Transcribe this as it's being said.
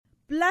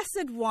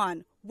Blessed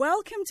one,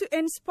 welcome to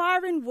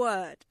Inspiring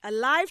Word, a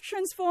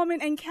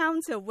life-transforming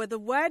encounter with the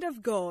Word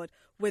of God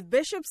with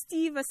Bishop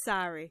Steve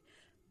Asari.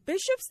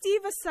 Bishop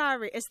Steve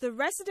Asari is the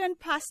resident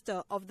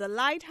pastor of the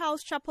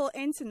Lighthouse Chapel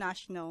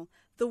International,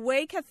 the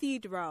Way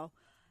Cathedral.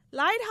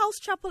 Lighthouse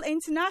Chapel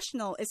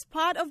International is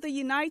part of the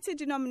United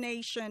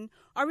Denomination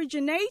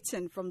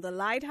originating from the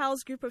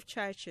Lighthouse Group of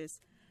Churches.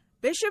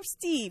 Bishop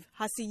Steve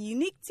has a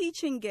unique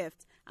teaching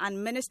gift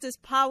and ministers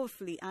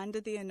powerfully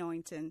under the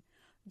anointing.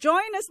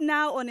 Join us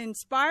now on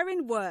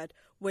Inspiring Word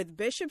with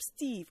Bishop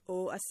Steve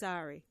O.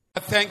 Asari.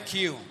 Thank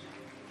you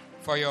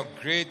for your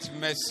great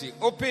mercy.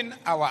 Open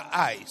our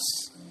eyes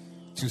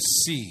to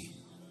see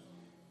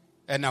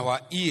and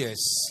our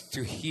ears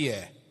to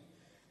hear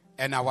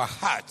and our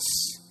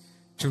hearts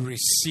to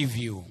receive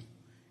you.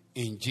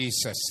 In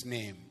Jesus'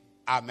 name,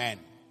 amen.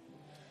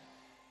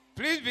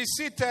 Please be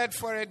seated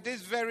for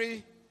this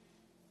very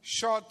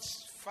short,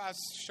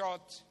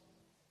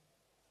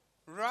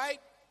 right?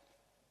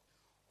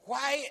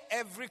 Why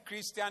every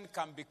Christian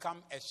can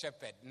become a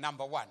shepherd.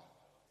 Number one,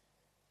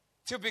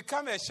 to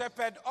become a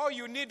shepherd, all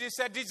you need is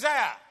a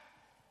desire.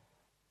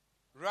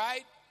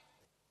 Right?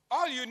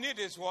 All you need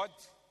is what?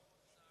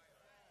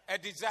 A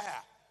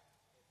desire.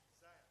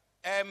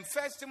 1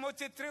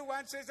 Timothy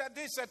 3:1 says that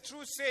this is a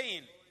true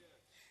saying.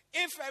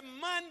 If a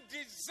man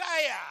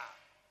desire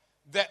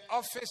the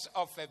office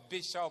of a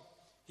bishop,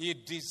 he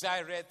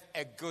desireth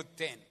a good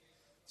thing.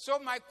 So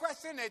my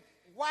question is,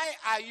 why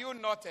are you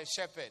not a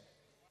shepherd?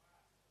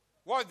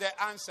 What's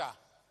the answer?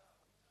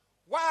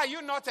 Why are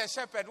you not a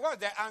shepherd?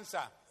 What's the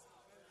answer?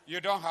 You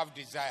don't have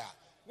desire.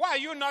 Why are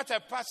you not a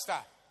pastor?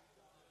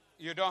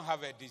 You don't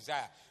have a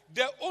desire.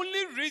 The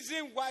only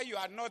reason why you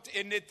are not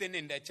anything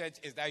in the church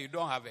is that you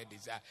don't have a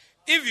desire.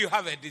 If you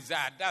have a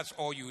desire, that's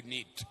all you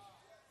need.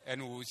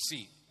 And we will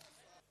see.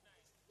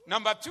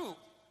 Number two,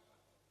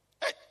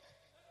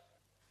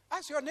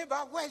 ask your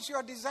neighbor, where's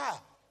your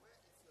desire?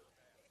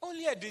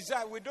 Only a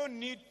desire.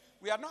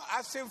 We are not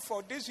asking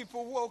for these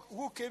people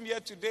who came here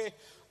today.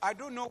 I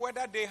don't know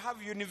whether they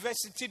have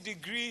university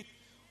degree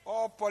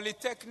or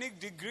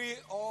polytechnic degree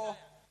or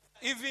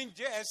even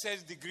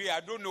JSS degree. I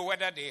don't know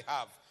whether they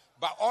have.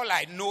 But all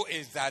I know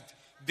is that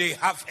they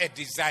have a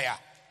desire.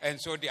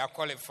 And so they are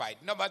qualified.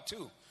 Number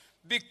two,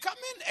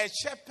 becoming a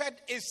shepherd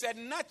is a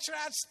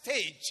natural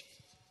stage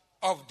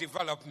of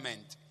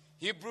development.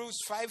 Hebrews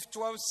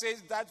 5:12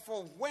 says that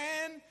for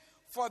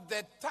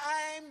the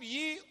time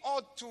ye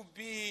ought to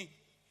be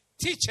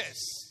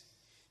teachers,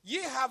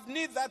 ye have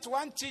need that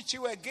one teach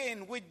you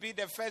again, which be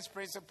the first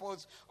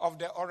principles of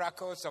the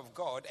oracles of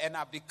God, and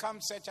are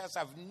become such as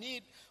have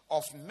need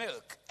of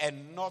milk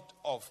and not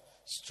of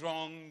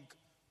strong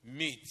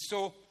meat.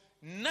 So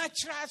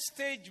natural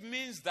stage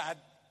means that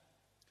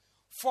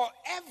for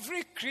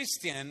every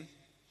Christian,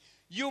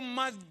 you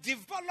must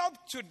develop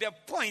to the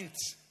point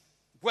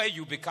where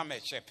you become a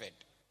shepherd.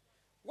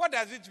 What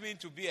does it mean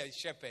to be a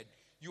shepherd?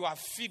 You are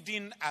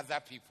feeding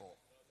other people.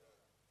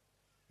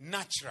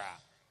 Natural.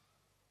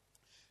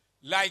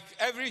 Like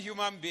every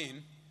human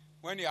being,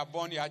 when you are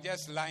born, you are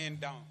just lying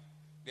down.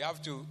 They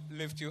have to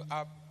lift you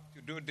up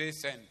to do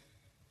this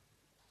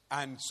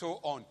and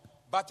so on.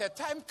 But a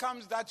time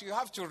comes that you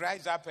have to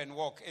rise up and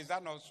walk. Is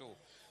that not so?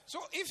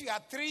 So if you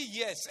are 3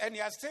 years and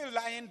you are still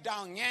lying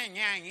down,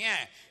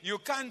 you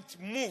can't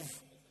move.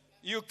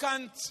 You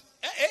can't.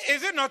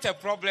 Is it not a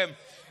problem?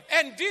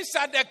 And these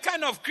are the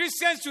kind of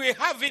Christians we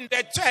have in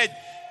the church.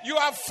 You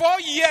are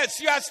 4 years,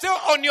 you are still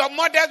on your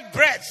mother's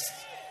breast.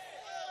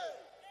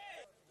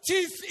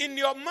 Teeth in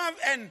your mouth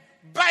and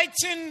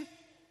biting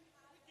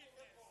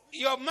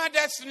your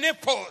mother's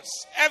nipples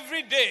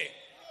every day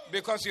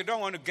because you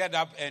don't want to get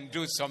up and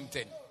do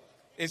something.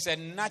 It's a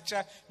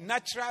natural.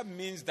 Natural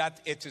means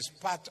that it is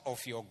part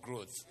of your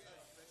growth.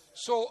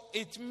 So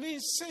it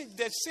means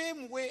the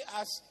same way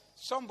as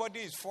somebody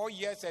is 4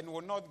 years and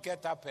will not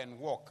get up and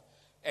walk,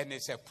 and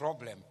it's a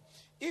problem.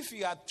 If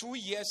you are 2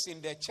 years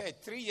in the church,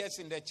 3 years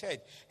in the church,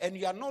 and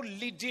you are not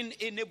leading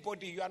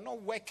anybody, you are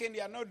not working,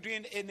 you are not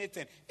doing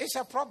anything, it's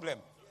a problem.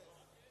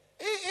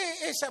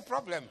 It's a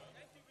problem.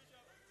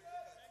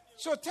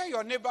 So tell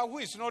your neighbor who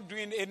is not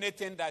doing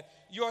anything that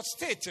your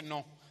state,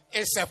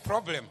 it's a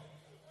problem.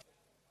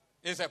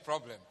 It's a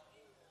problem.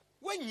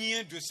 When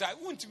you do say,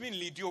 won't mean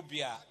lead you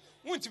bia,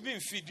 won't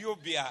mean feed you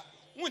bia,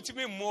 won't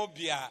mean more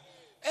bia.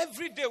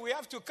 Every day we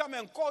have to come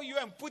and call you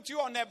and put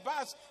you on a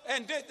bus.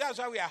 And that's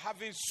why we are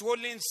having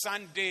Swollen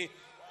Sunday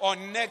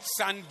on next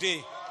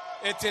Sunday.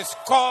 It is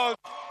called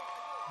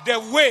The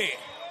Way.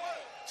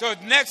 So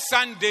next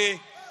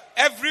Sunday,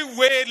 every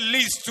way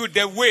leads to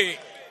the way.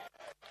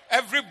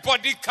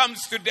 Everybody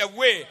comes to the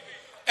way.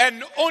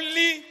 And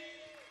only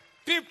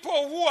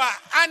people who are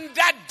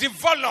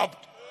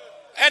underdeveloped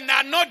and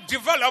are not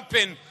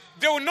developing,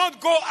 they will not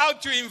go out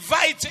to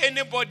invite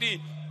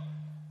anybody.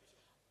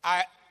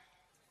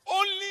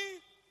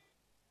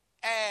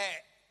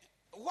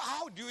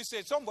 How do you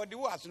say somebody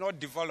who has not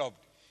developed?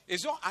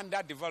 It's not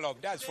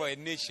underdeveloped. That's for a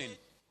nation.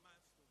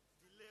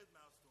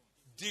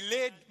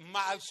 Delayed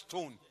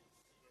milestone.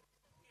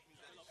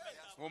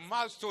 Well,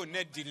 milestone,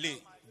 not delay.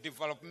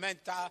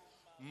 Developmental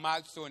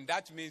milestone.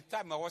 That means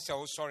time I was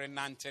so sorry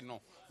nante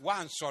no.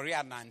 One sorry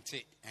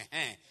nante.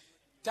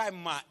 Time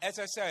ma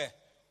SSA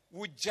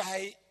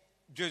wujai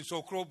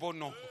Jenso Krobo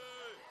no.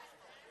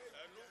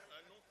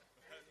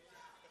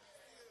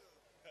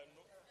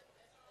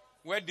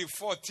 Where the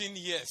 14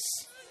 years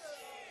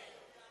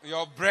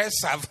your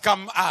breasts have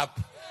come up.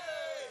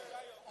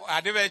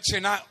 I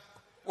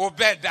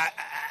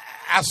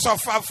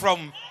suffer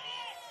from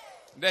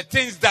the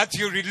things that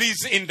you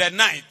release in the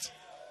night.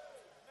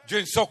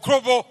 Jenso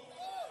Krobo.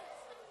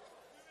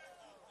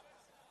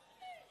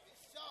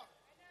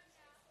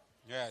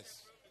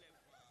 Yes.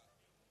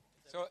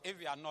 So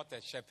if you are not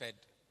a shepherd,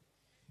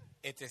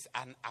 it is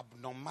an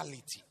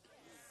abnormality.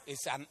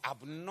 It's an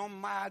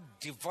abnormal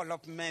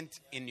development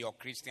in your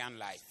Christian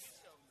life.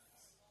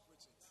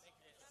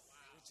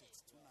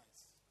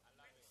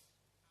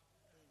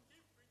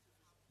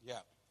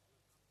 Yeah.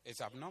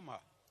 It's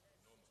abnormal.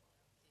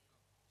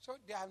 So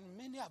there are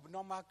many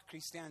abnormal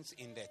Christians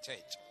in the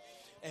church.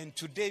 And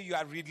today you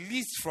are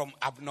released from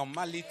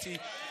abnormality.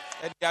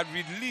 And you are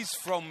released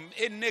from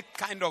any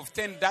kind of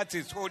thing that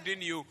is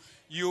holding you.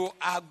 You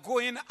are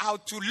going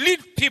out to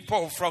lead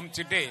people from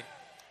today.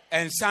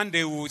 And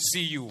Sunday we'll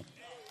see you.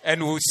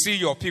 And we'll see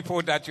your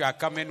people that you are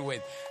coming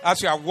with.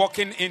 As you are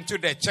walking into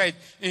the church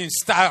in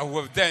style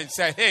with them,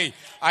 say, hey,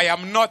 I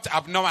am not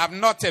abnormal. I'm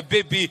not a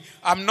baby.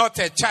 I'm not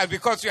a child.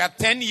 Because you are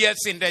 10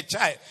 years in the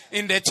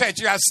church.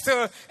 You are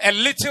still a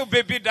little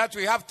baby that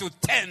we have to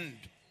tend.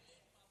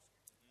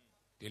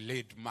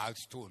 Delayed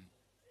milestone.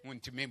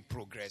 Won't mean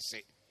progress.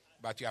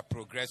 But you are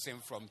progressing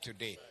from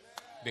today.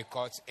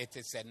 Because it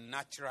is a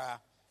natural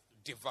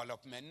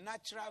development.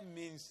 Natural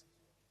means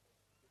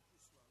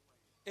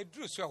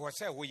Edru so was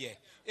say we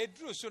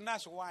Edru so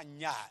nas one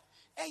ya.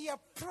 A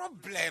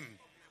problem.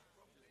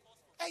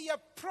 A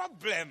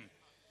problem.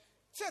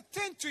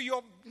 Tend to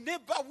your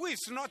neighbor who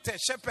is not a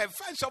shepherd.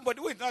 Find somebody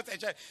who is not a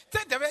shepherd.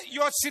 Tell them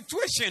your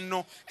situation,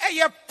 no.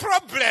 A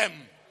problem.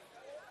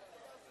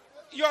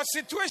 Your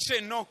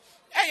situation, no.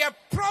 A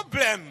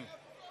problem.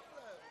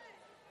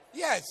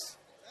 Yes.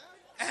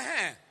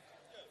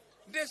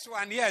 This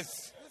one,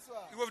 yes.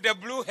 With the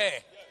blue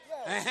hair.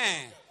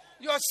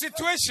 Your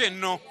situation,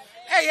 no.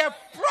 A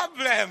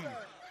problem.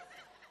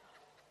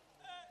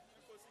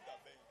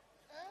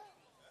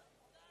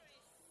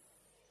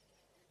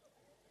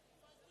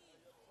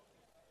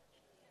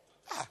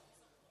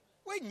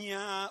 When you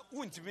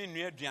won't be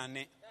near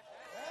Diane,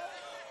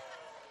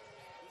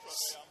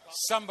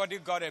 somebody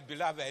got a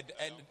beloved,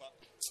 and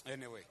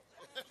anyway,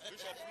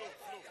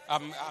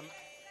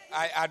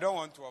 I don't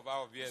want to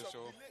about here,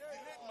 so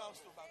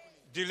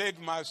delayed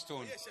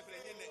milestone.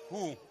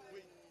 Who?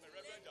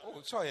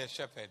 Oh, sorry, a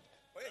shepherd.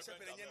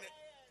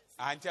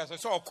 I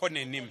saw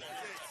calling him.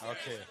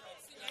 Okay.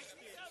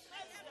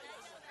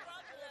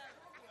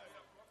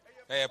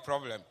 A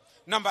problem.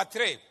 Number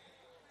 3.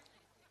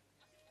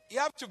 You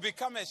have to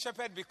become a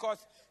shepherd because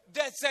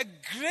there's a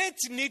great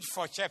need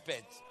for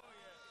shepherds.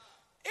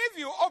 If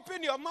you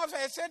open your mouth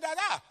and say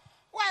that,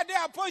 why are they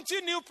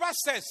appointing new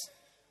pastors?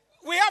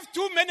 We have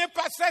too many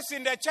pastors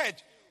in the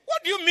church.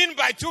 What do you mean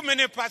by too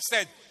many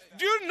pastors?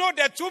 Do you know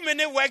there are too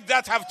many work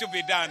that have to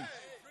be done?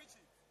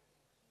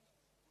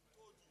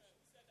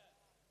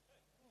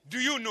 Do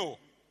you know?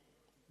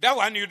 That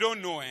one you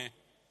don't know, eh?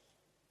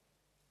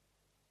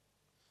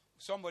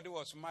 Somebody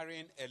was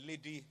marrying a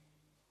lady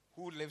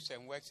who lives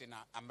and works in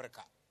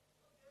America.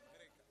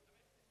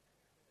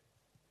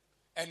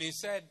 And he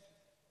said,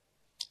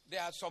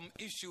 there are some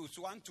issues,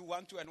 one,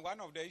 two, and one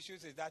of the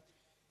issues is that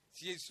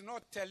she is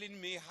not telling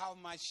me how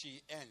much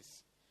she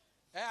earns.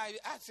 And I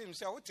asked him,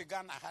 so what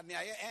Ghana,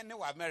 any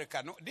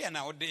America, no, they are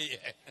now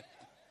there.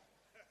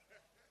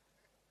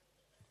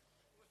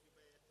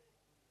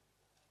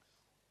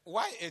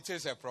 Why it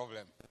is a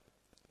problem?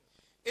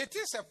 It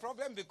is a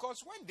problem because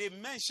when they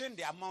mention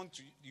the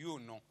amount you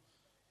know,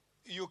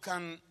 you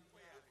can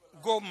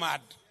go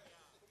mad.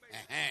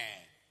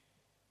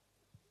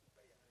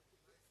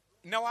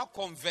 Now I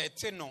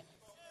convert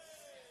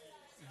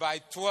by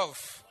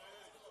 12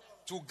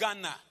 to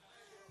Ghana.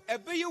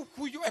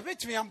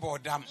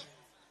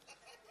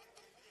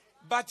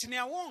 But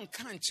now one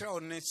can't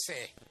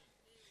say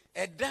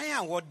a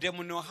dia what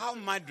them know how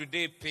much do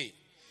they pay?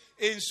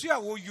 In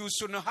Suya will use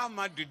to know how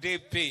much do they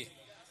pay?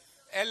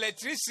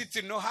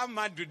 Electricity know how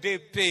much do they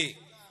pay?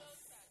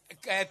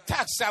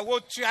 Tax I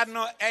will try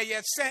no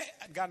say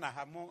Ghana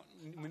have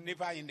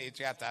never in the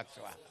tax.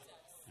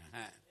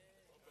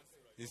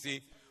 You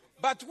see?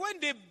 But when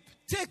they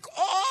take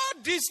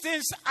all these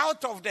things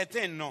out of the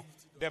thing, no,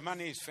 the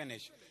money is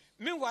finished.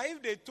 Meanwhile,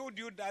 if they told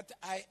you that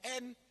I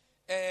earn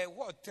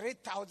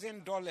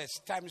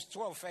 $3,000 times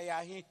 12,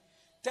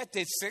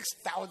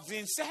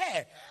 36,000.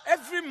 Say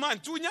every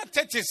month we have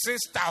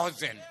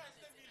 36,000.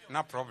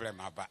 No problem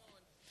about.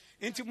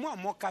 Into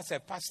more case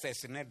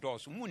pastors in the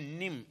doors.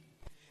 Munim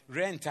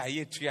rent a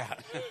year.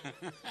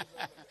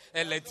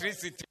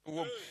 Electricity.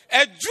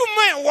 A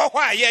juma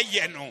wa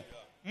ye no.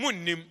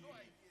 Munim.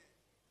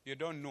 You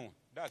don't know.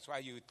 That's why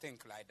you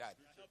think like that.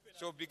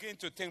 So begin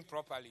to think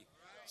properly.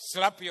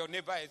 Slap your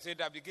neighbor and say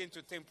that begin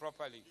to think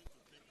properly.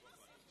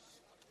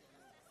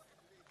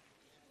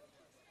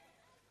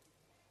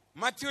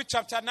 Matthew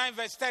chapter 9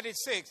 verse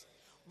 36.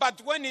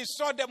 But when he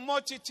saw the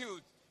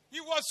multitude,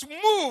 he was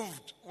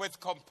moved with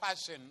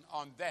compassion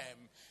on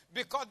them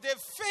because they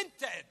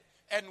fainted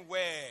and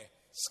were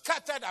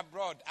scattered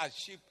abroad as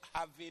sheep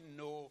having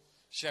no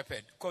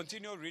shepherd.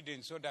 Continue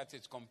reading so that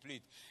it's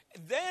complete.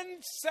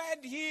 Then said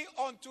he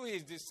unto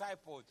his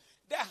disciples,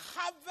 the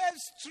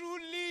harvest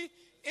truly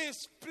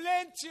is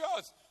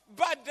plenteous,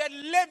 but the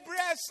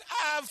laborers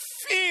are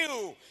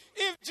few.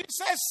 If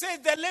Jesus says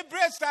the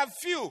laborers are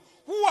few,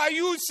 who are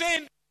you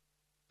saying?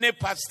 Many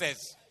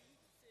pastors?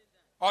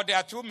 Or there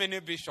are too many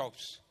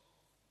bishops?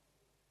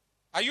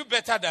 Are you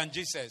better than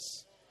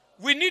Jesus?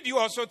 We need you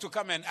also to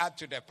come and add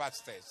to the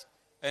pastors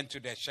and to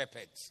the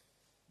shepherds.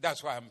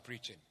 That's why I'm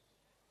preaching.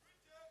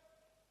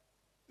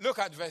 Look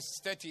at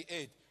verse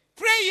 38.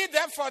 Pray ye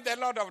therefore the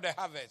Lord of the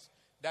harvest,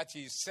 that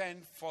he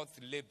send forth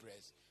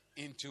laborers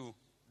into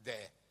the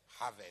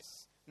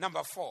harvest.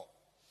 Number 4,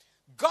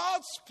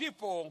 God's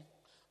people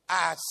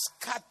are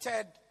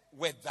scattered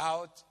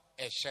without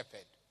a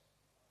shepherd.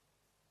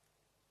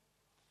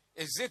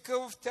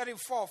 Ezekiel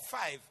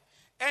 34:5,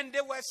 and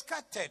they were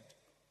scattered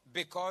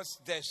because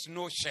there's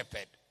no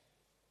shepherd.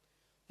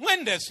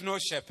 When there's no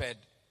shepherd,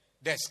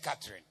 there's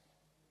scattering.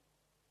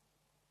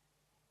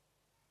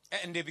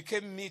 And they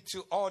became meat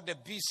to all the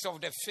beasts of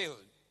the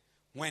field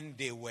when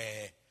they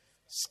were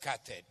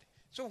scattered.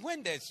 So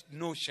when there's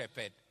no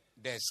shepherd,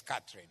 there's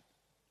scattering.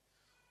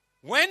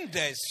 When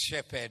there's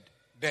shepherd,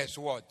 there's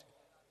what?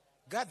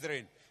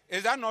 Gathering.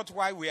 Is that not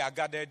why we are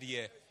gathered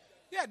here?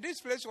 Yeah,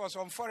 this place was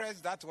on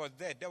forest that was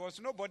dead. There was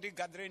nobody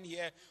gathering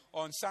here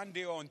on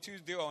Sunday or on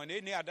Tuesday or on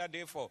any other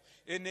day for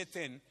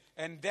anything.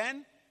 And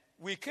then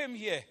we came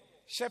here.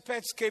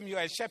 Shepherds came here.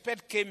 A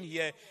shepherd came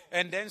here.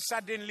 And then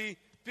suddenly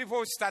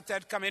people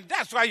started coming.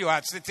 That's why you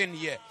are sitting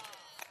here.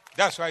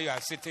 That's why you are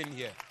sitting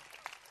here.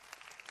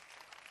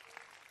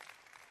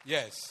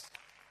 Yes.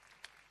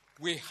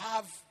 We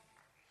have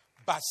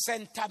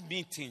Bacenta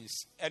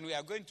meetings. And we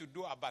are going to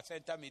do a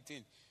Bacenta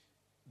meeting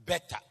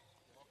better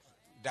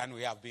than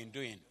we have been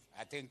doing.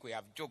 I think we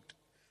have joked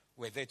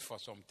with it for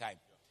some time.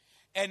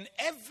 And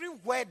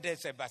everywhere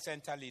there's a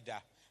Bacenta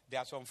leader, there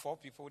are some 4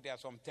 people, there are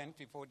some 10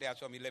 people, there are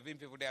some 11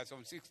 people, there are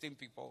some 16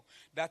 people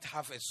that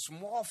have a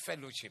small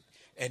fellowship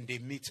and they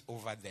meet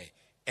over there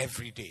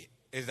every day.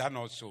 Is that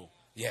not so?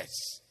 Yes.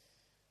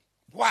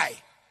 Why?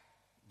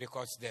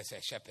 Because there's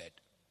a shepherd.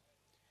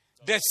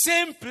 The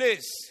same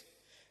place,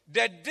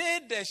 the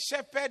day the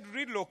shepherd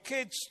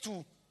relocates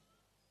to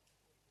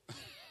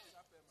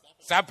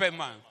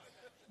Sapperman,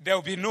 there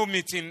will be no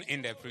meeting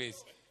in the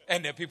place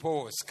and the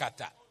people will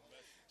scatter.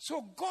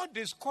 So God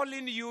is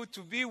calling you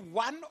to be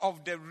one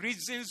of the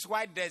reasons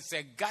why there's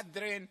a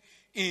gathering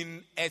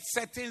in a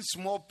certain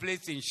small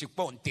place in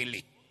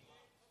Shipontele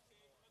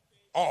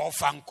or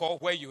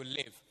Fanko where you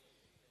live.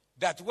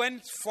 That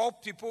when 4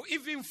 people,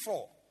 even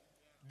 4,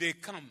 they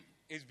come,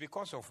 it's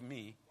because of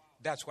me.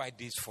 That's why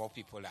these 4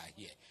 people are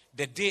here.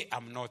 The day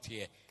I'm not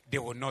here, they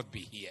will not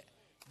be here.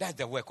 That's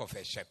the work of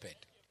a shepherd.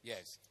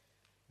 Yes.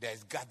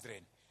 There's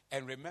gathering.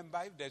 And remember,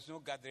 if there's no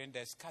gathering,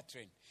 there's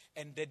scattering.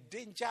 And the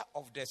danger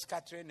of the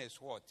scattering is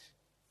what?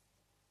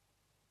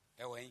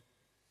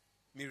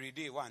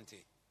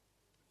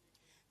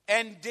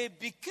 And they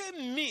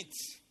became meat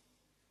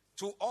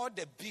to all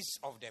the beasts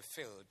of the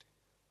field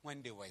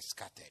when they were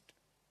scattered.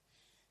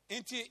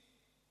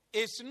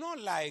 It's not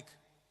like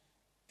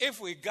if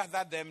we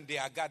gather them, they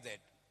are gathered.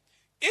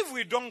 If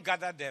we don't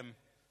gather them,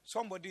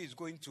 somebody is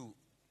going to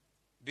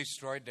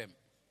destroy them.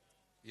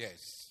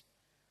 Yes.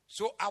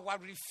 So our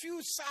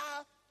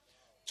refusal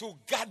to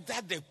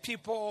gather the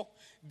people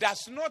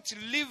does not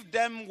leave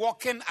them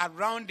walking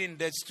around in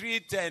the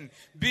street and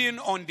being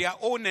on their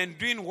own and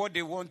doing what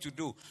they want to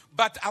do.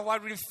 But our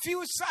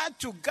refusal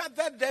to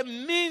gather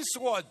them means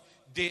what?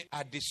 They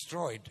are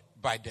destroyed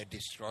by the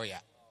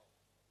destroyer.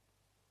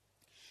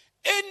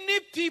 Any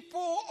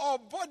people or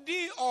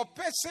body or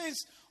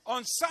persons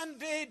on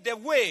Sunday, the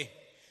way,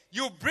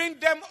 you bring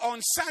them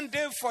on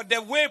Sunday for the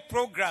way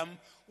program,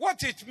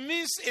 what it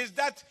means is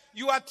that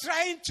you are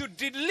trying to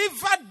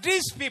deliver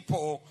these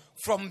people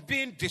from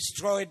being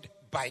destroyed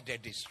by the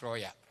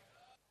destroyer.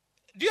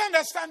 Do you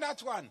understand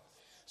that one?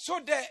 So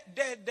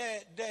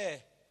the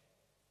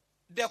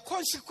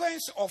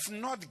consequence of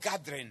not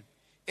gathering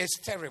is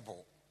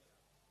terrible.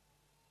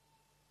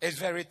 It's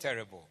very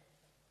terrible.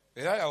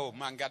 He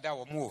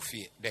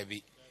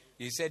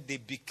said they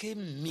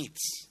became meat.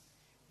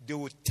 They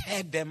would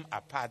tear them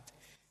apart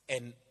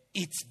and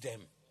eat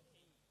them.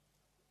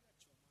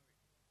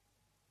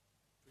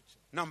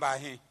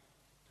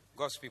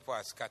 God's people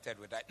are scattered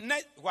with that.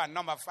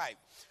 Number 5.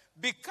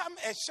 Become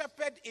a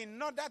shepherd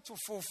in order to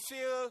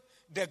fulfill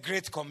the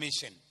Great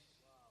Commission.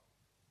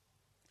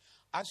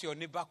 Ask your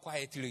neighbor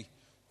quietly,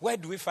 where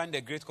do we find the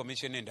Great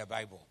Commission in the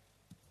Bible?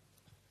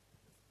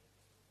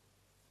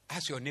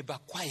 Ask your neighbor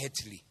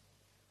quietly,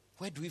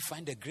 where do we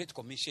find the Great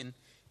Commission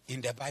in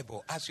the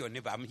Bible? Ask your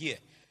neighbor, I'm here.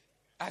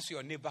 Ask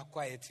your neighbor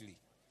quietly.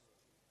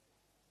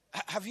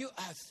 Have you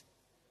asked?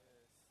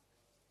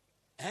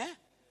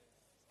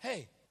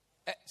 Hey,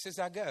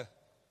 sister girl,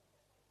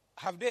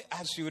 Have they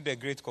asked you the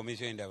Great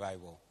Commission in the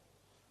Bible?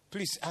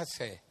 Please ask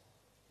her.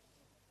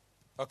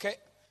 Okay?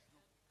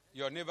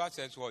 Your neighbor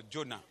says what?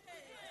 Jonah.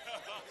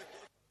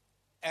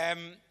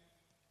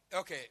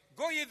 Okay.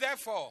 Go ye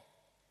therefore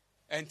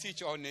and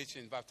teach all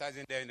nations,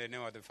 baptizing them in the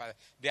name of the Father.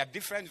 There are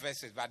different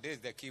verses, but this is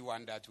the key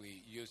one that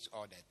we use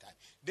all the time.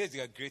 This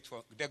is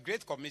the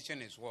Great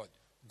Commission is what?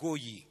 Go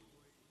ye.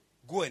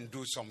 Go and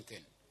do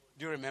something.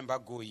 Do you remember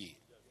go ye?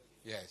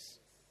 Yes.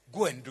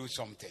 Go and do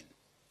something.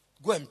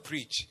 Go and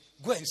preach.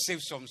 Go and save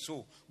some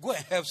soul. Go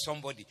and help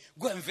somebody.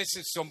 Go and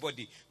visit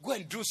somebody. Go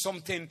and do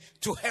something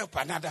to help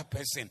another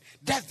person.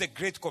 That's the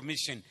Great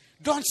Commission.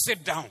 Don't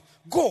sit down.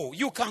 Go.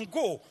 You can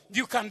go.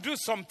 You can do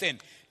something.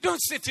 Don't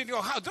sit in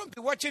your house. Don't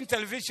be watching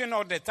television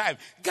all the time.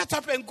 Get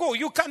up and go.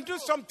 You can do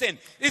something.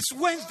 It's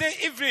Wednesday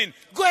evening.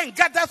 Go and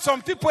gather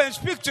some people and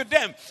speak to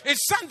them.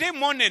 It's Sunday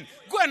morning.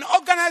 Go and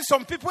organize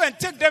some people and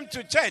take them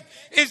to church.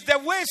 It's the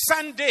way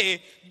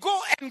Sunday. Go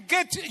and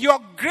get your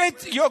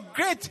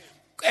great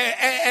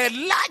a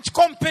large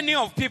company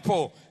of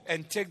people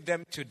and take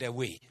them to the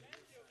way.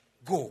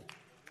 Go.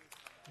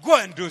 Go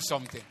and do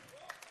something.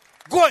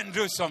 Go and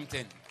do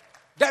something.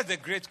 That's the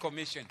Great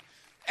Commission.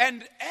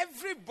 And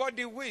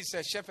everybody who is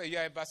a shepherd, you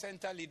are a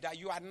bacenta leader,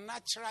 you are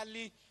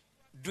naturally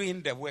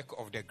doing the work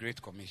of the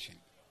Great Commission.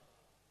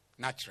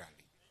 Naturally.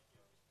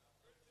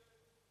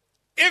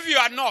 If you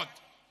are not,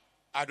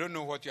 I don't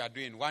know what you are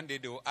doing. One day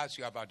they will ask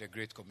you about the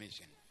Great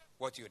Commission,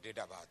 what you did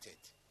about it.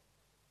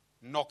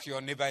 Knock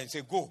your neighbor and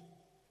say, go.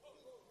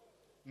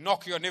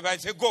 Knock your neighbor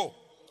and say, go.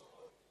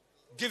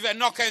 Give a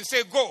knock and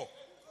say, go.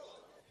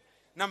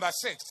 Number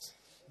 6,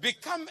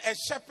 become a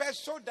shepherd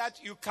so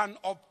that you can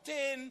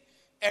obtain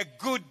a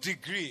good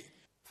degree.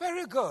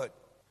 Very good.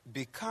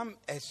 Become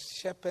a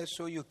shepherd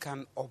so you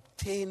can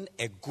obtain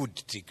a good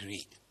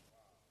degree.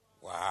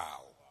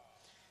 Wow.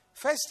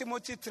 1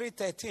 Timothy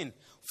 3:13.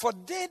 For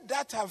they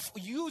that have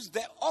used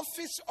the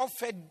office of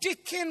a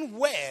deacon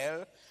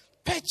well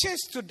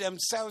purchase to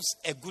themselves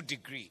a good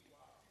degree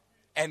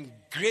and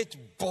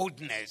great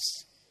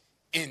boldness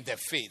in the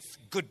faith.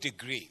 Good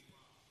degree.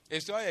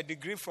 It's not a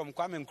degree from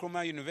Kwame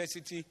Nkrumah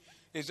University.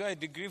 It's not a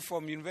degree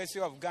from University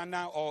of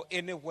Ghana or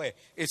anywhere.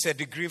 It's a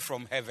degree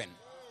from heaven.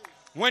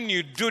 When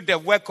you do the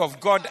work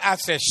of God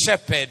as a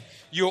shepherd,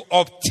 you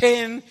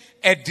obtain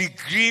a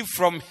degree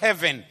from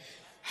heaven.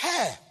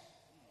 Hey.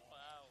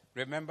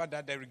 Remember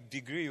that the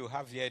degree you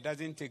have here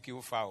doesn't take you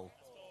far.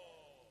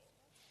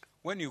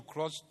 When you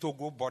cross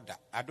Togo border,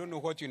 I don't know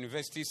what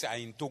universities are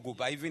in Togo,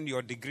 but even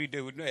your degree, they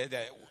would know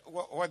that.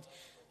 What?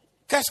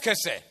 Qu'est-ce que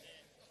c'est?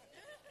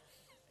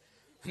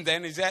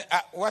 Then he said,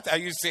 what are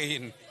you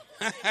saying?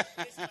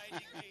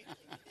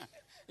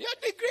 Your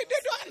degree, they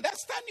don't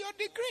understand your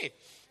degree.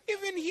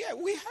 Even here,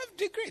 we have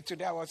degree.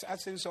 Today I was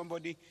asking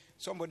somebody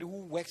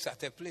who works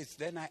at a place.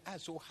 Then I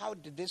asked, so how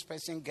did this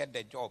person get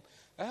the job?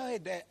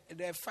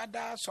 The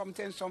father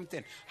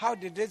something. How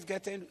did this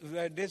get in?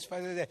 This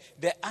person,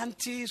 the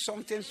auntie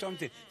something.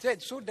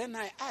 So then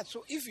I asked,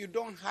 so if you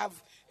don't have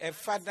a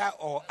father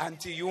or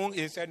auntie,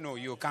 he said, no,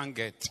 you can't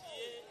get.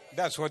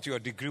 That's what your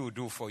degree will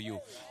do for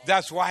you.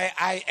 That's why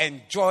I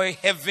enjoy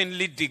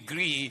heavenly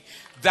degree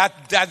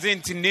that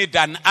doesn't need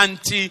an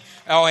auntie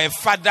or a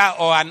father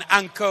or an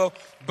uncle.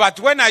 But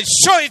when I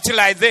show it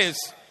like this,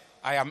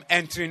 I am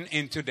entering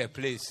into the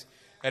place.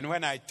 And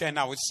when I turn,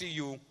 I will see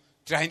you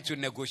trying to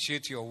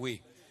negotiate your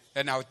way.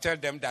 And I will tell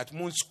them that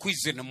Moon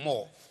squeezing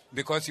more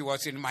because he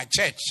was in my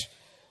church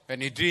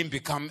and he didn't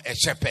become a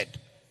shepherd.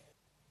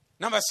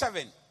 Number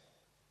 7,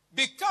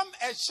 become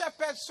a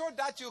shepherd so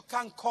that you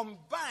can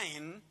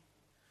combine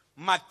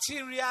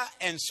material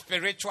and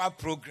spiritual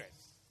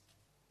progress.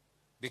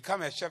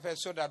 Become a shepherd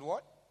so that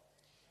what?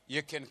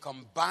 You can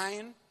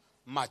combine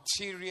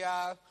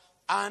material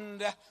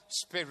and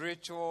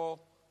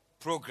spiritual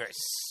progress.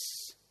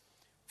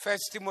 1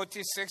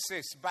 Timothy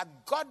 6:6.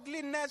 But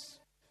godliness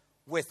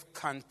with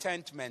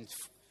contentment.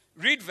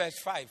 Read verse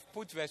 5.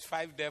 Put verse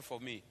 5 there for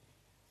me.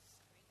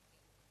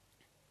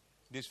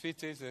 This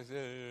fit is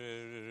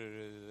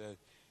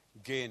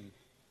gain.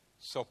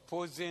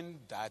 Supposing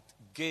that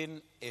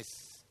gain is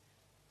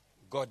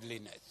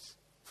godliness.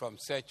 From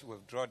such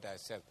withdraw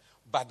thyself.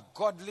 But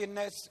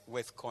godliness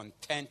with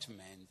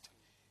contentment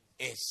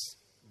is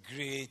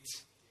great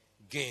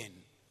gain.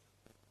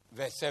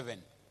 Verse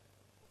 7.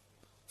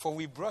 For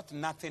we brought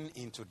nothing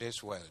into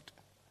this world,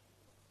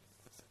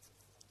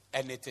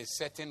 and it is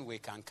certain we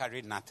can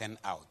carry nothing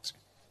out.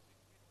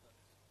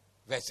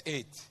 Verse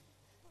 8.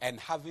 And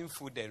having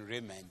food and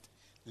raiment,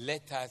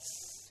 let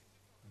us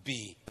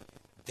be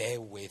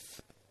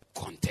therewith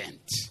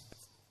content.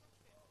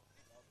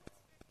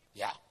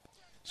 Yeah.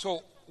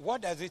 So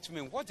what does it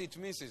mean? What it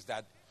means is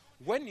that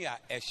when you are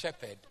a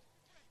shepherd,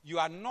 you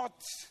are not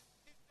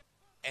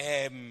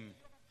an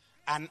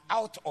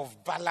out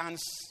of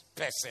balance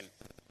person.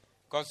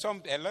 Because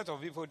a lot of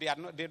people,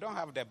 they don't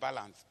have the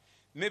balance.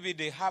 Maybe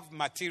they have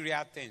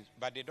material things,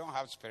 but they don't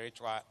have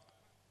spiritual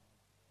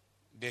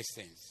these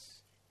things.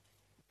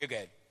 You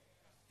get?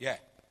 Yeah.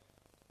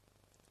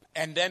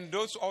 And then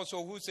those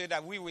also who say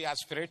that we are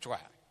spiritual.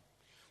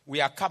 We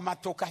are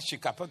kamatoka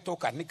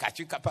shikapatoka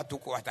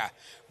nikachikapatokwata.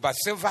 But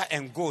silver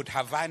and gold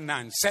have I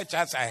none, such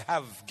as I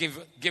have give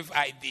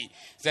I thee.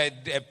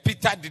 Said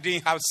Peter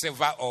didn't have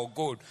silver or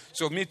gold.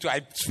 So me too,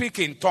 I speak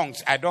in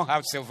tongues. I don't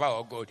have silver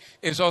or gold.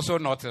 It's also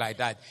not like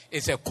that.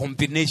 It's a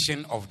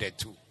combination of the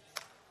two.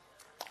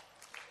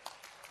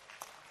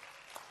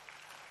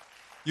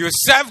 You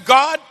serve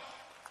God,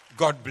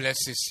 God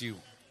blesses you.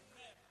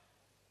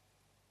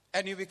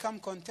 And you become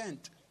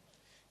content.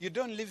 You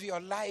don't live your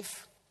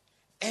life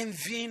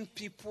envying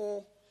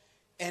people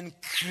and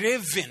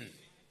craving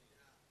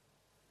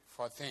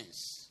for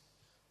things.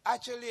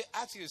 Actually,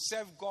 as you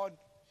serve God,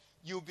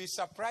 you'll be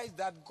surprised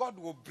that God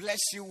will bless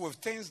you with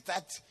things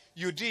that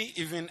you didn't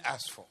even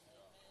ask for.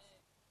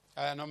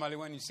 Normally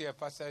when you see a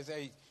pastor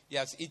say he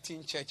has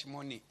eaten church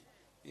money,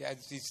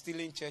 he's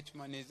stealing church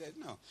money, he says,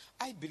 no,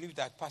 I believe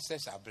that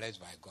pastors are blessed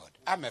by God.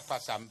 I'm a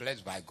pastor, I'm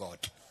blessed by God.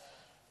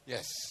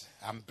 Yes,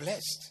 I'm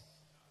blessed.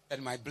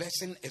 And my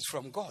blessing is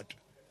from God.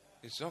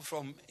 It's not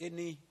from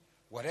any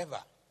whatever.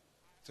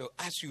 So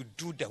as you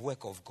do the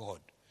work of God,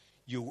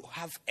 you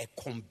have a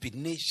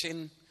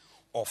combination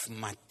of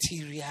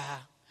material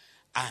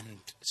and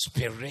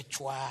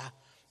spiritual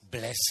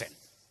blessing.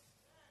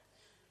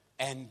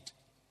 And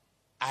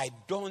I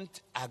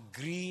don't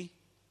agree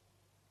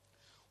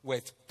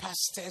with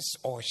pastors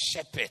or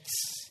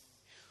shepherds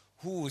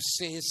who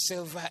say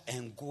silver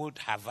and gold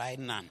have I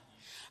none.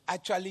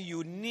 Actually,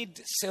 you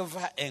need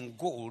silver and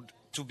gold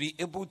to be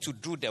able to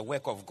do the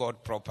work of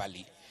God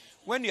properly.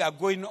 When you are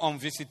going on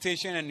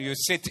visitation and you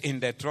sit in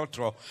the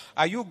trotro,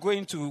 are you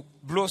going to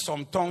blow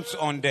some tongues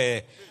on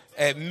the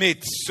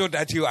mate so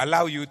that you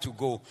allow you to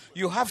go?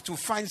 You have to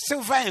find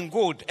silver and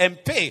gold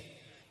and pay.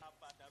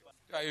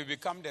 You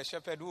become the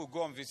shepherd who will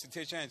go on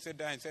visitation and sit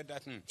down and say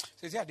that.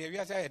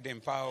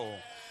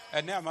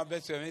 And now my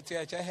best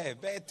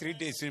 3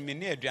 days in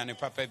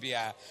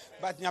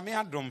but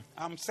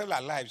I'm still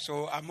alive,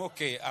 so I'm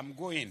okay. I'm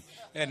going,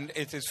 and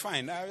it is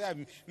fine.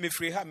 Me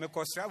free ha me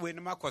kosra we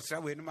no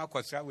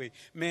kosra we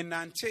me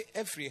nante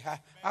every ha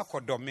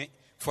akodome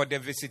for the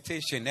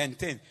visitation and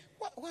thing.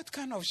 What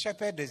kind of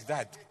shepherd is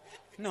that?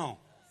 No,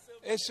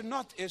 it's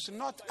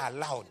not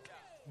allowed.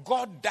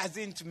 God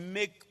doesn't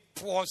make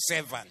poor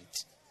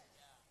servant.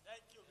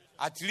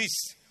 At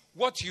least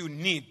what you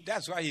need,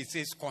 that's why he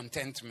says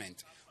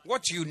contentment.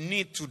 What you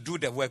need to do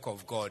the work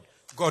of God,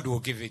 God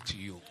will give it to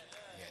you.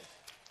 Yes.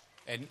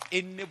 And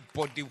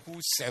anybody who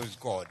serves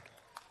God,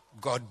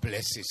 God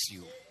blesses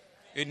you.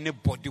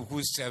 Anybody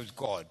who serves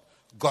God,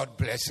 God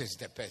blesses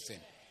the person.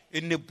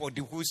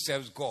 Anybody who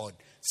serves God,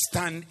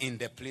 stand in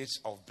the place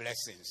of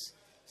blessings.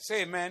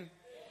 Say amen.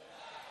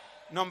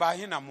 Number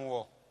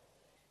hinamuo.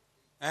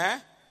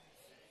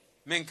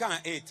 Menkan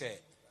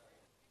 8.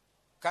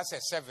 Kase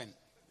 7.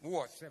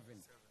 Who 7?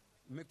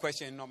 Me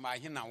question number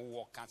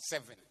hinamuo kan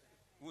 7.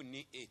 Who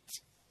need 8?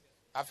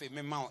 Have a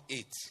memo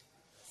 8.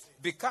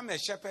 Become a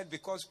shepherd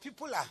because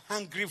people are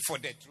hungry for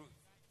the truth.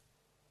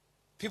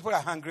 People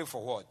are hungry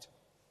for what?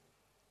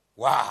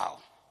 Wow.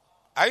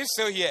 Are you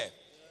still here?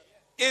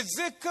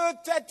 Ezekiel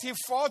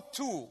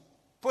 34:2.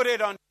 Put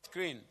it on the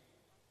screen.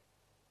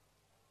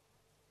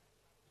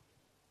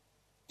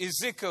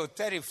 Ezekiel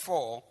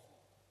 34,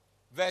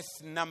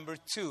 verse number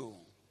 2.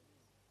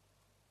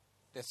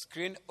 The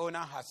screen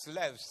owner has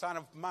left. Son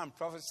of man,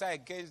 prophesy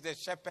against the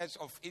shepherds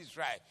of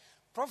Israel.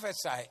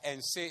 Prophesy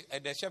and say,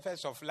 the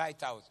shepherds of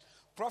Lighthouse,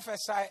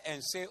 prophesy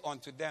and say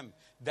unto them,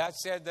 that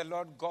said the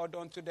Lord God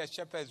unto the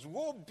shepherds,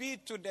 woe be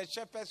to the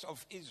shepherds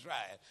of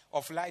Israel,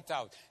 of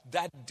Lighthouse,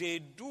 that they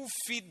do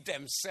feed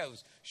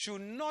themselves.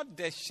 Should not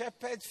the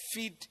shepherds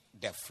feed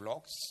the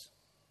flocks?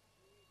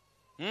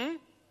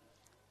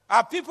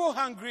 Are people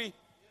hungry?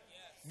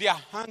 They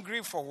are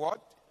hungry for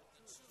what?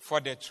 For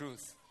the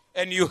truth.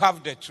 And you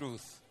have the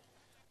truth.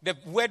 The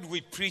word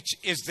we preach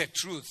is the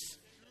truth.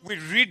 We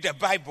read the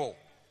Bible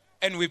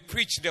and we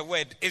preach the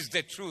word is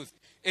the truth.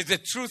 It's the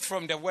truth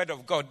from the word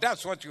of God.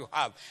 That's what you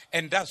have.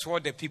 And that's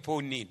what the people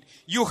need.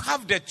 You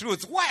have the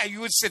truth. Why are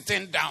you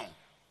sitting down?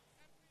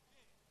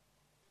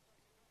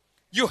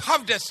 You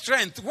have the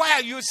strength. Why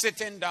are you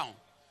sitting down?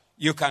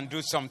 You can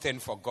do something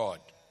for God.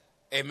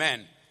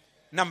 Amen.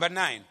 Number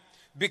 9.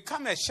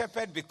 Become a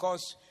shepherd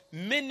because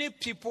many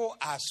people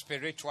are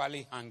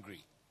spiritually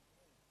hungry.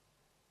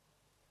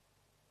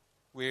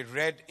 We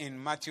read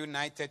in Matthew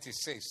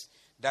 9:36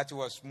 that he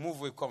was moved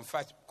with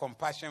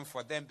compassion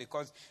for them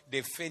because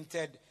they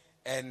fainted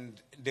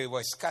and they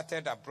were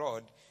scattered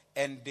abroad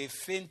and they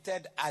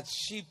fainted as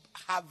sheep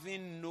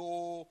having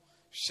no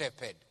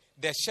shepherd.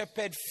 The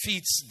shepherd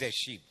feeds the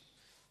sheep.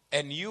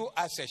 And you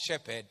as a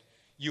shepherd,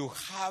 you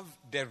have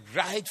the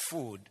right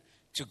food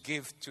to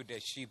give to the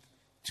sheep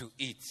to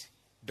eat.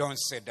 Don't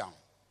sit down.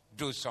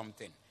 Do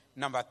something.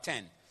 Number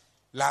 10,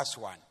 last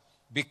one.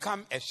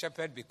 Become a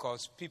shepherd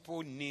because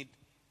people need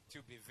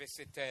to be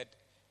visited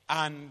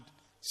and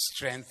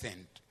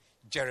strengthened.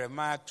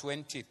 Jeremiah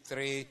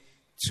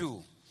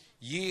 23:2.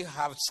 Ye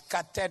have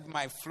scattered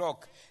my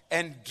flock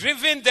and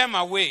driven them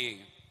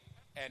away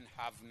and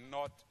have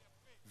not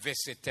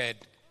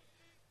visited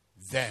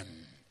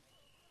them.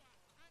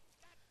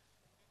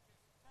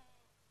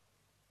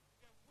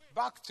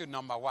 Back to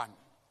number one.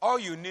 All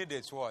you need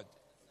is what?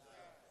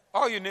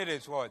 All you need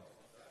is what?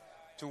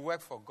 To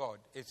work for God.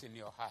 It's in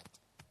your heart.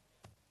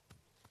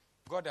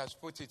 God has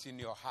put it in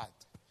your heart.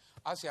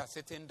 As you are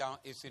sitting down,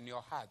 it's in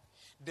your heart.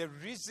 The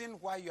reason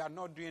why you are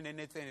not doing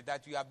anything is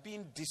that you are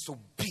being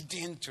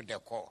disobedient to the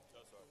call.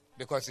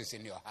 Because it's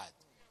in your heart.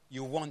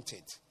 You want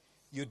it.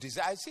 You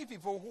desire. I see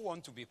people who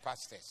want to be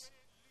pastors.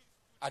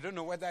 I don't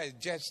know whether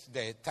it's just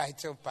the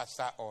title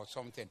pastor or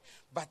something.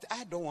 But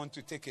I don't want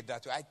to take it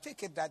that way. I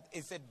take it that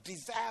it's a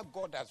desire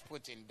God has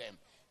put in them.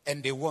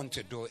 And they want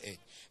to do it.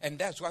 And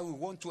that's why we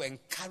want to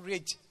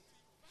encourage.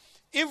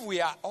 If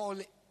we are all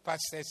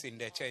pastors in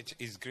the church,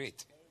 it's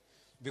great.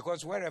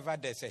 Because wherever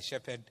there's a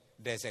shepherd,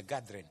 there's a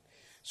gathering.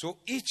 So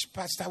each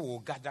pastor will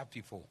gather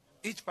people.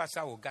 Each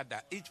pastor will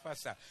gather. Each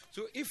pastor.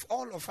 So if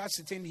all of us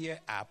sitting here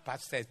are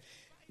pastors,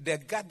 the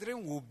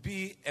gathering will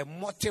be a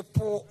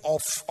multiple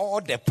of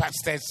all the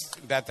pastors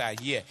that are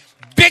here.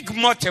 Big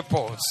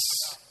multiples.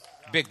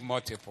 Big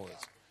multiples.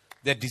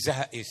 The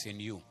desire is in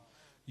you.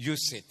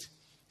 Use it.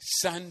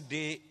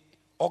 Sunday,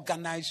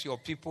 organize your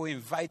people,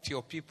 invite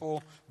your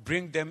people,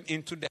 bring them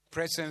into the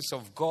presence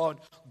of God.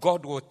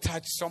 God will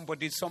touch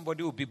somebody.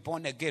 Somebody will be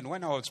born again.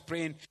 When I was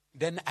praying,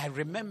 then I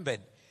remembered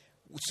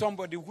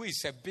somebody who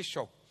is a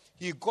bishop.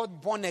 He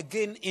got born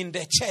again in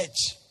the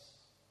church.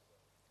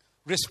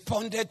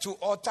 Responded to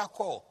altar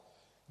call.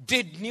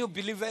 Did New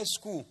Believer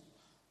School.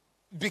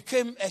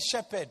 Became a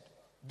shepherd.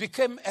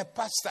 Became a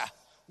pastor.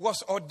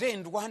 Was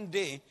ordained one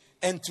day.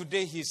 And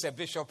today he's a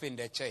bishop in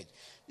the church.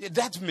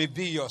 That may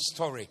be your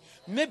story.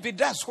 Maybe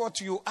that's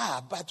what you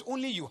are, but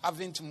only you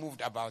haven't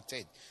moved about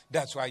it.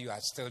 That's why you are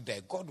still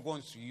there. God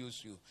wants to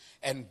use you,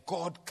 and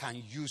God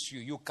can use you.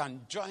 You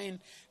can join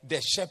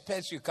the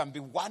shepherds. You can be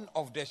one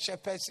of the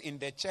shepherds in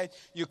the church.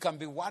 You can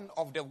be one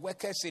of the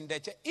workers in the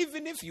church.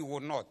 Even if you will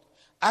not,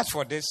 as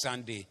for this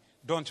Sunday,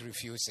 don't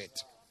refuse it.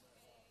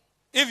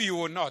 If you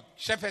will not,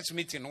 shepherds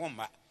meeting,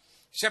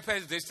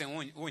 shepherds this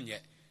and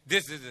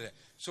this.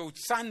 So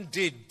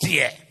Sunday,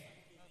 dear.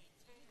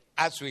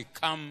 As we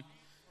come,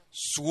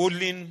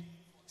 swollen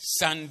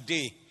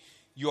Sunday,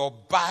 your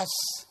bus,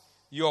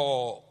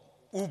 your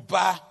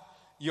Uber,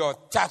 your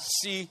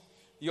taxi,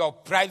 your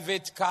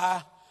private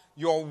car,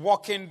 your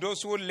walking,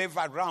 those who live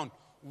around,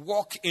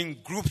 walk in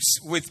groups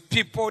with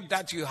people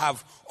that you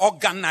have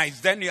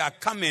organized. Then you are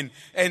coming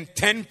and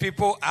 10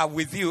 people are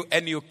with you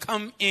and you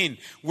come in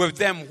with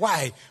them.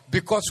 Why?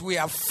 Because we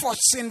are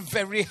forcing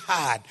very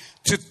hard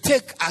to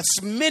take as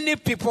many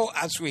people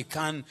as we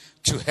can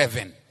to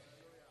heaven.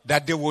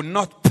 That they will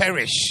not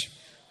perish,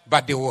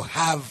 but they will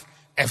have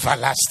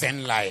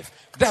everlasting life.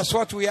 That's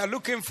what we are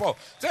looking for.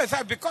 So it's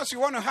like, because you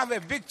want to have a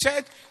big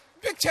church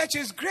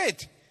is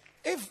great.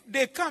 If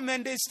they come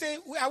and they stay,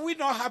 are we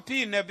not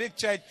happy in a big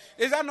church?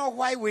 Is that not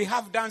why we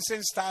have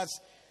dancing stars?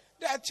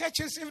 There are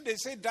churches, if they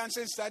say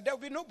dancing stars, there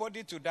will be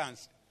nobody to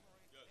dance.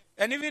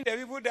 And even the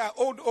people that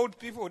are old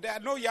people, there are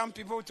no young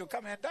people to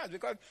come and dance.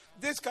 Because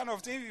this kind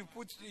of thing, you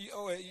put,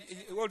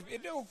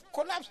 they will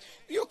collapse.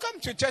 You come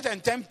to church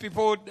and 10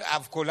 people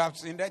have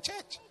collapsed in the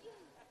church.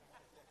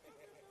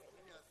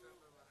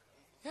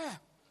 Yeah.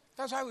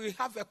 That's why we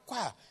have a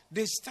choir.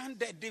 They stand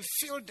there, they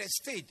fill the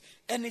stage,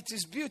 and it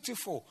is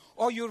beautiful.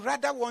 Or you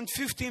rather want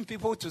 15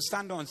 people to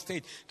stand on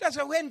stage. That's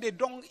why when they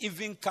don't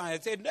even come, I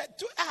say,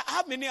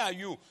 how many are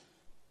you?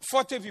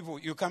 40 people.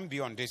 You can't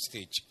be on this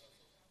stage.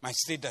 My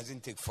state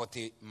doesn't take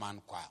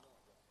 40-man choir.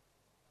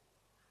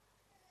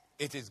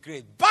 It is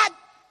great. But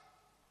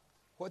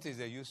what is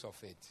the use of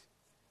it?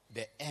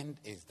 The end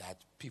is that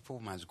people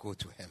must go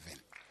to heaven.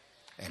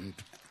 And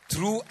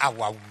through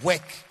our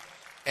work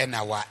and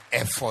our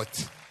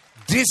effort,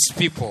 these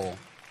people,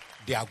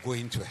 they are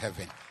going to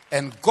heaven.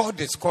 And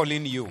God is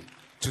calling you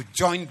to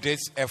join this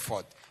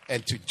effort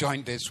and to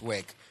join this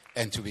work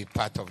and to be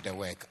part of the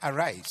work.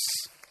 Arise.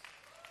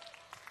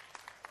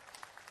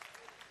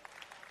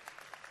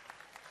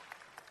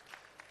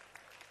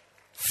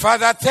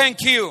 Father,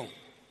 thank you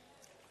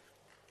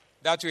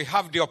that we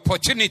have the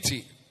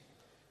opportunity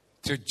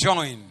to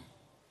join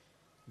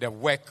the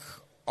work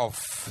of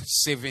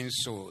saving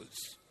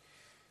souls.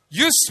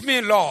 Use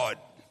me, Lord.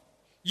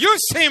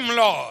 Use him,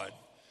 Lord.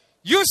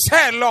 Use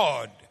her,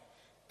 Lord.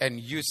 And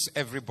use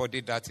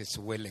everybody that is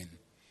willing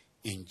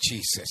in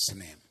Jesus'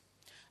 name.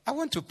 I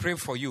want to pray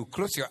for you.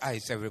 Close your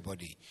eyes,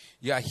 everybody.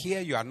 You are here,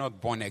 you are not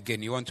born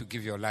again. You want to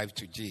give your life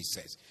to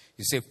Jesus.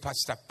 You say,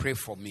 Pastor, pray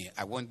for me.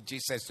 I want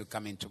Jesus to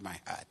come into my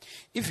heart.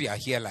 If you are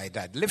here like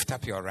that, lift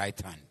up your right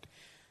hand.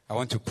 I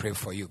want to pray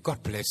for you.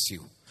 God bless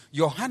you.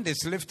 Your hand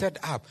is lifted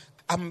up.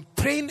 I'm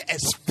praying a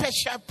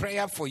special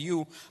prayer for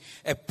you.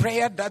 A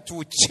prayer that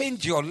will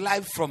change your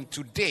life from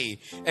today.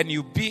 And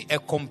you be a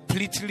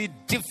completely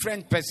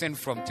different person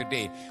from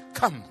today.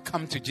 Come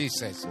to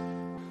Jesus.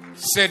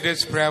 Say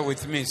this prayer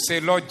with me. Say,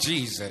 Lord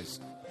Jesus,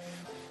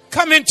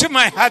 come into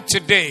my heart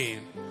today.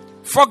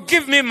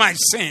 Forgive me my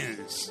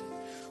sins.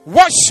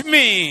 Wash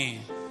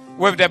me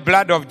with the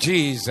blood of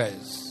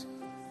Jesus.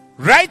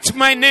 Write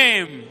my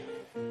name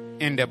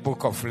in the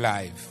book of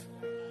life.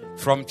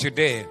 From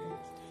today,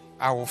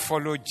 I will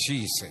follow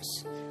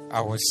Jesus.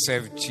 I will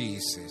serve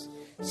Jesus.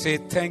 Say,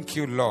 thank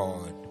you,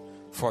 Lord,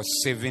 for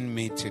saving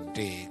me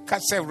today.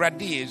 Kase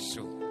radi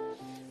Yesu.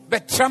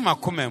 Betrama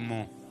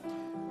kumemu.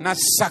 Na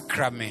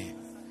sakrame.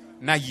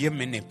 Na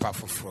yemene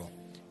pafufro.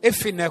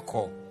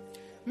 Efineko.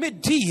 Me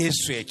di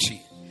Yesu echi.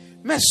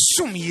 Me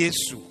sum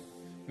Yesu.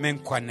 Me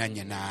nkwana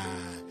nyina.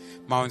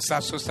 Ma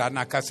onsa so sa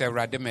na kase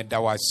rade me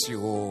dawasi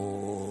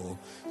o.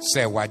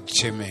 Se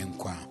waje me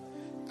nkwa.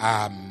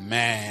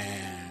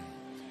 Amen.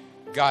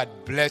 God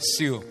bless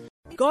you.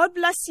 God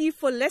bless you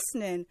for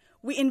listening.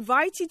 We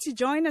invite you to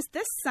join us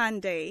this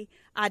Sunday.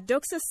 Our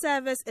Doxa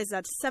service is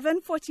at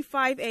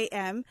 7:45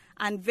 a.m.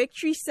 and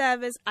Victory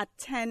service at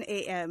 10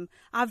 a.m.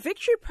 Our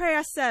Victory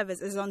prayer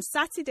service is on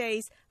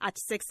Saturdays at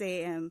 6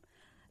 a.m.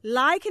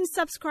 Like and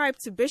subscribe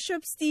to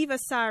Bishop Steve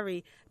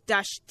Asari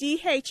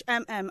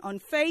DHMM on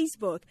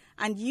Facebook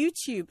and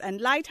YouTube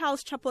and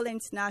Lighthouse Chapel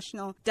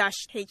International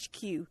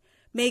HQ.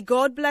 May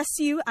God bless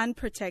you and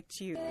protect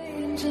you.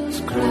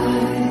 Angels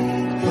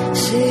cry,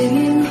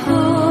 singing,